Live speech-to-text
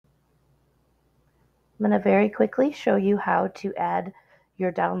I'm going to very quickly show you how to add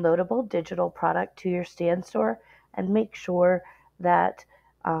your downloadable digital product to your Stan store and make sure that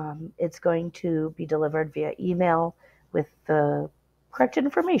it's going to be delivered via email with the correct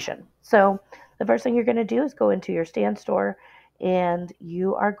information. So the first thing you're going to do is go into your Stan store and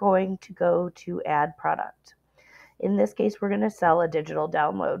you are going to go to add product. In this case, we're going to sell a digital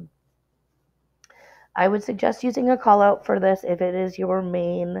download. I would suggest using a call out for this if it is your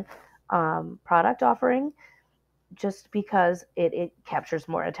main product offering, just because it captures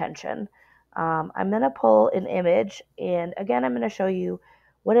more attention. I'm going to pull an image, and again, I'm going to show you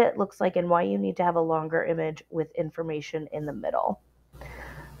what it looks like and why you need to have a longer image with information in the middle.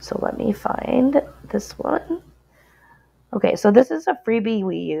 So let me find this one. Okay, so this is a freebie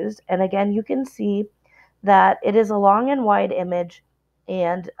we used, and again, you can see that it is a long and wide image,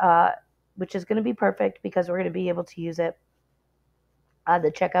 and which is going to be perfect because we're going to be able to use it on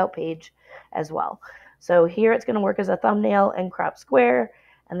the checkout page as well. So here it's going to work as a thumbnail and crop square,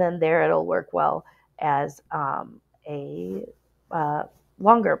 and then there it'll work well as a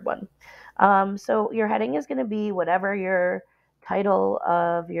longer one. So your heading is going to be whatever your title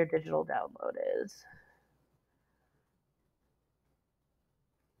of your digital download is.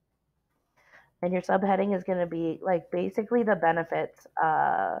 And your subheading is going to be like basically the benefits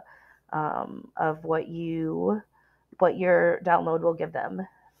of what your download will give them.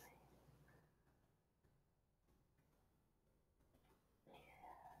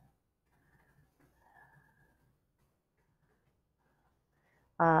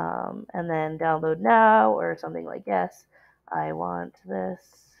 And then download now or something like, yes, I want this.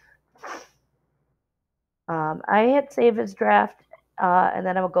 I hit save as draft, and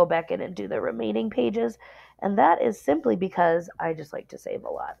then I will go back in and do the remaining pages. And that is simply because I just like to save a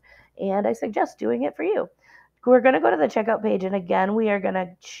lot. And I suggest doing it for you. We're going to go to the checkout page, and again, we are going to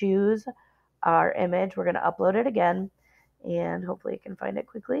choose our image. We're going to upload it again, and hopefully you can find it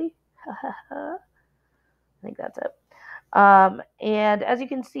quickly. I think that's it. And as you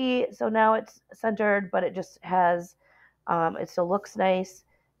can see, so now it's centered, but it just has, it still looks nice,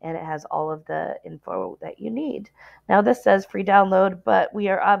 and it has all of the info that you need. Now this says free download, but we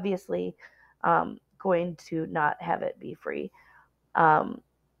are obviously going to not have it be free. Let's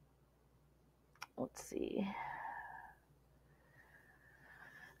see.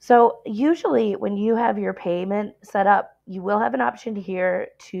 So usually when you have your payment set up, you will have an option here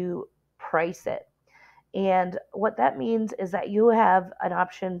to price it. And what that means is that you have an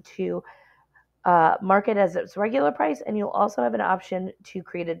option to mark it as its regular price, and you'll also have an option to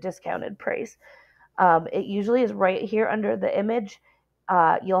create a discounted price. It usually is right here under the image.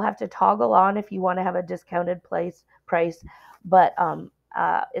 You'll have to toggle on if you want to have a discounted price, but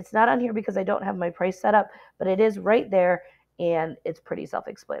it's not on here because I don't have my price set up, but it is right there, and it's pretty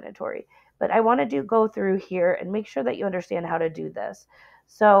self-explanatory. But I want to go through here and make sure that you understand how to do this.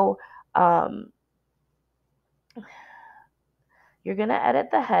 So you're going to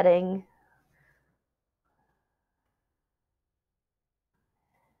edit the heading.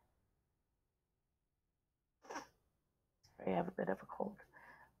 Sorry, I have a bit of a cold.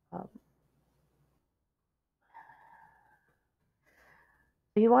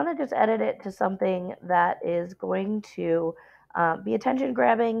 You want to just edit it to something that is going to be attention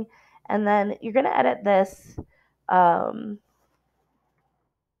grabbing, and then you're going to edit this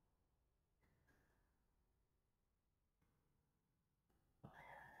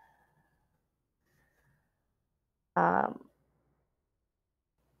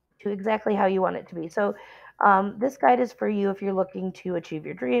to exactly how you want it to be. So this guide is for you if you're looking to achieve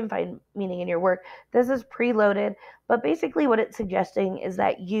your dream, find meaning in your work. This is preloaded, but basically what it's suggesting is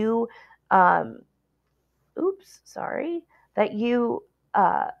that you, that you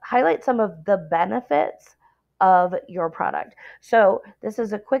highlight some of the benefits of your product. So this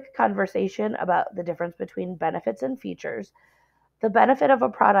is a quick conversation about the difference between benefits and features. The benefit of a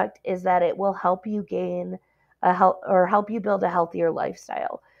product is that it will help you gain help you build a healthier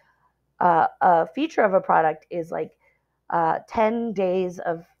lifestyle. A feature of a product is like 10 days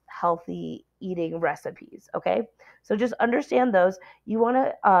of healthy eating recipes. Okay. So just understand those. You want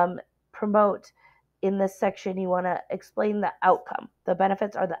to promote in this section, you want to explain the outcome. The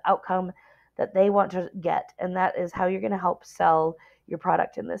benefits are the outcome that they want to get. And that is how you're going to help sell your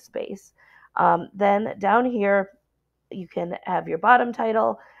product in this space. Then down here, you can have your bottom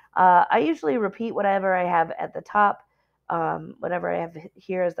title. I usually repeat whatever I have at the top. Whatever I have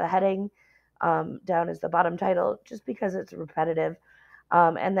here as the heading, down as the bottom title, just because it's repetitive.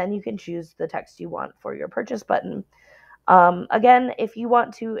 And then you can choose the text you want for your purchase button. Again, if you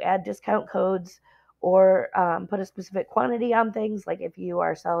want to add discount codes or put a specific quantity on things, like if you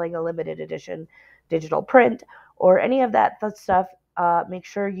are selling a limited edition digital print or any of that stuff. Make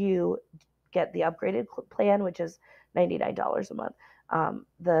sure you get the upgraded plan, which is $99 a month.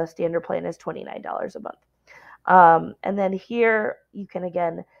 The standard plan is $29 a month. And then here you can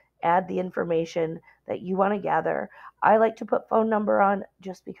again add the information that you want to gather. I like to put phone number on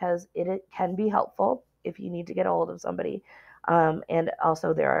just because it can be helpful if you need to get a hold of somebody. And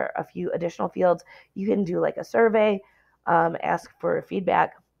also there are a few additional fields. You can do like a survey, ask for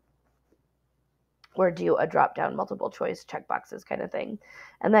feedback, or do a drop down multiple choice checkboxes kind of thing.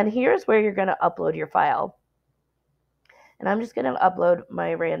 And then here's where you're going to upload your file. And I'm just going to upload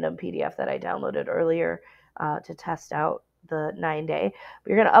my random PDF that I downloaded earlier to test out the 9-day. But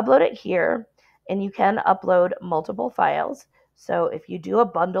you're going to upload it here, and you can upload multiple files. So if you do a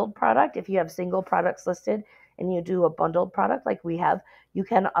bundled product, if you have single products listed and you do a bundled product like we have, you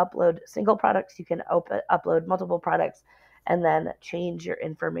can upload single products, you can upload multiple products, and then change your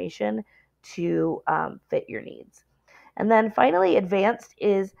information to fit your needs. And then finally, advanced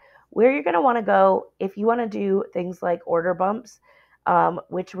is where you're going to want to go if you want to do things like order bumps,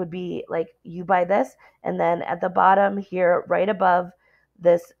 which would be like you buy this, and then at the bottom here, right above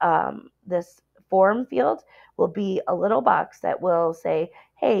this form field, will be a little box that will say,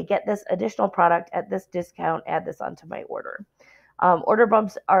 "Hey, get this additional product at this discount. Add this onto my order." Order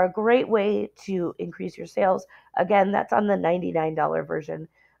bumps are a great way to increase your sales. Again, that's on the $99 version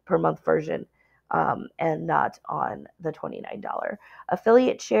per month version, and not on the $29.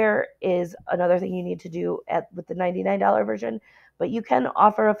 Affiliate share is another thing you need to do with the $99 version, but you can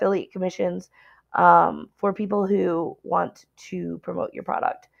offer affiliate commissions for people who want to promote your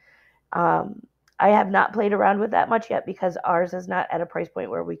product. I have not played around with that much yet because ours is not at a price point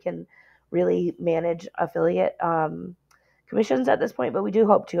where we can really manage affiliate commissions at this point, but we do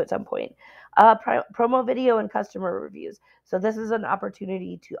hope to at some point. Promo video and customer reviews. So this is an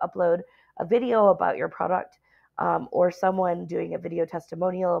opportunity to upload a video about your product, or someone doing a video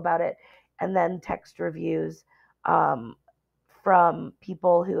testimonial about it, and then text reviews um, from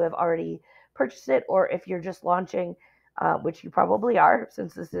people who have already purchased it, or if you're just launching, which you probably are,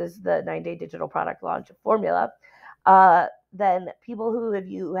 since this is the 9-day digital product launch formula, then people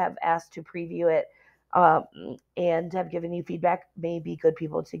who have asked to preview it um, and have given you feedback may be good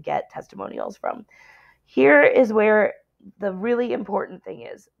people to get testimonials from. Here is where the really important thing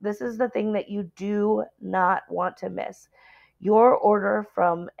is. This is the thing that you do not want to miss. Your order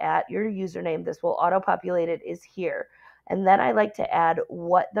from at your username, this will auto-populate it, is here. And then I like to add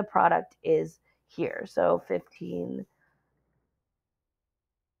what the product is here. So 15,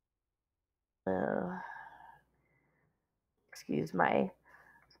 excuse my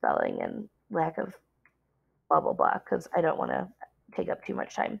spelling and lack of blah, blah, blah, because I don't want to take up too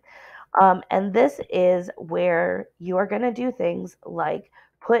much time. And this is where you are going to do things like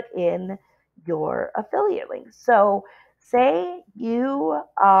put in your affiliate links. So say you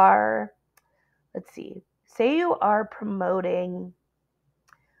are, say you are promoting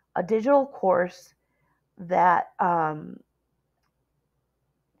a digital course that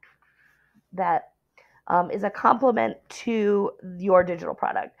is a complement to your digital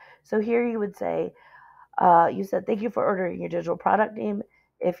product. So here you would say, you said, "Thank you for ordering your digital product name.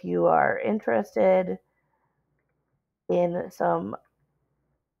 If you are interested in some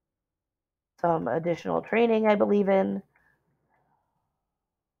additional training I believe in,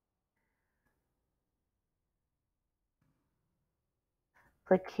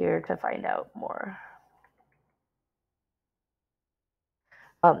 click here to find out more."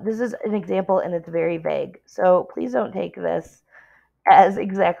 This is an example and it's very vague, so please don't take this as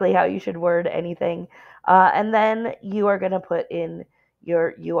exactly how you should word anything. And then you are going to put in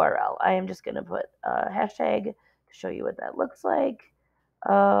your URL. I am just going to put a hashtag to show you what that looks like.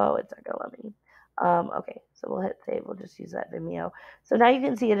 Oh, it's not going to let me. Okay, so we'll hit save. We'll just use that Vimeo. So now you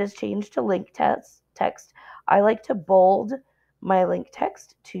can see it has changed to link text. I like to bold my link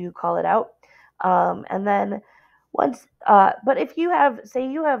text to call it out. And then but if you have, say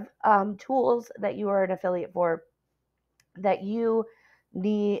you have tools that you are an affiliate for, that you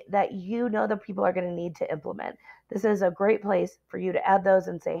know that people are going to need to implement, this is a great place for you to add those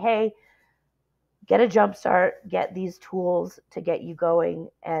and say, "Hey, get a jump start, get these tools to get you going,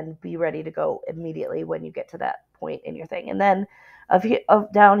 and be ready to go immediately when you get to that point in your thing." And then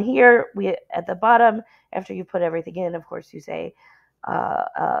down here, we at the bottom, after you put everything in, of course, you say,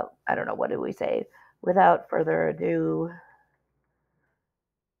 I don't know, what do we say? Without further ado,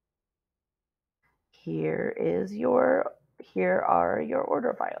 here are your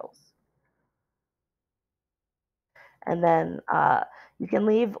order files. And then you can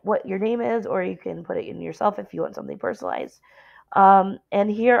leave what your name is, or you can put it in yourself if you want something personalized.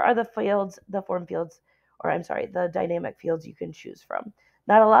 And here are the fields, the form fields, or I'm sorry, the dynamic fields you can choose from.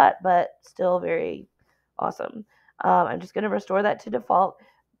 Not a lot, but still very awesome. I'm just going to restore that to default,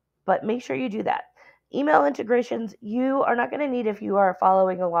 but make sure you do that. Email integrations, you are not going to need if you are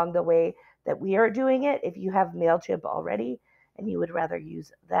following along the way that we are doing it. If you have MailChimp already and you would rather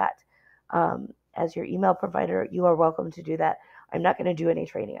use that as your email provider, you are welcome to do that. I'm not going to do any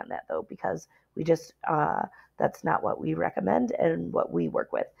training on that though, because we just, that's not what we recommend and what we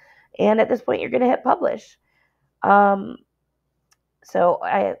work with. And at this point, you're going to hit publish. Um, so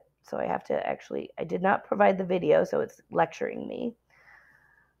I have to actually, I did not provide the video, so it's lecturing me.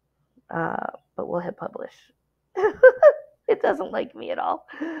 But we'll hit publish. It doesn't like me at all.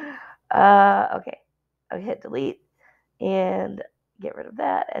 Okay. I'll hit delete and get rid of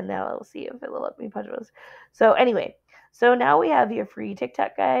that. And now I'll see if it'll let me publish. So anyway, so now we have your free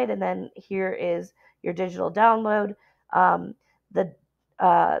TikTok guide, and then here is your digital download. Um, the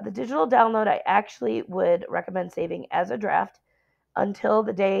the digital download I actually would recommend saving as a draft until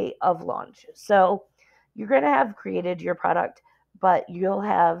the day of launch. So you're going to have created your product, but you'll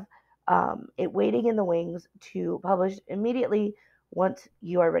have it waiting in the wings to publish immediately once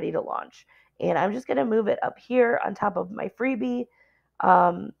you are ready to launch. And I'm just going to move it up here on top of my freebie.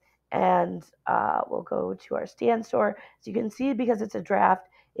 Um, and we'll go to our Stan store. So you can see, because it's a draft,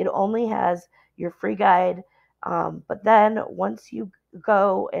 it only has your free guide. But then once you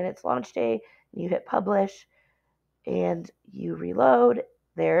go and it's launch day, you hit publish, and you reload,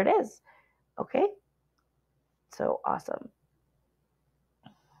 there it is. Okay, so awesome.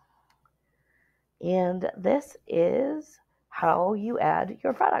 And this is how you add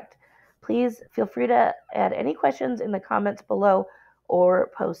your product. Please feel free to add any questions in the comments below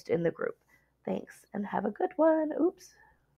or post in the group. Thanks, and have a good one. Oops.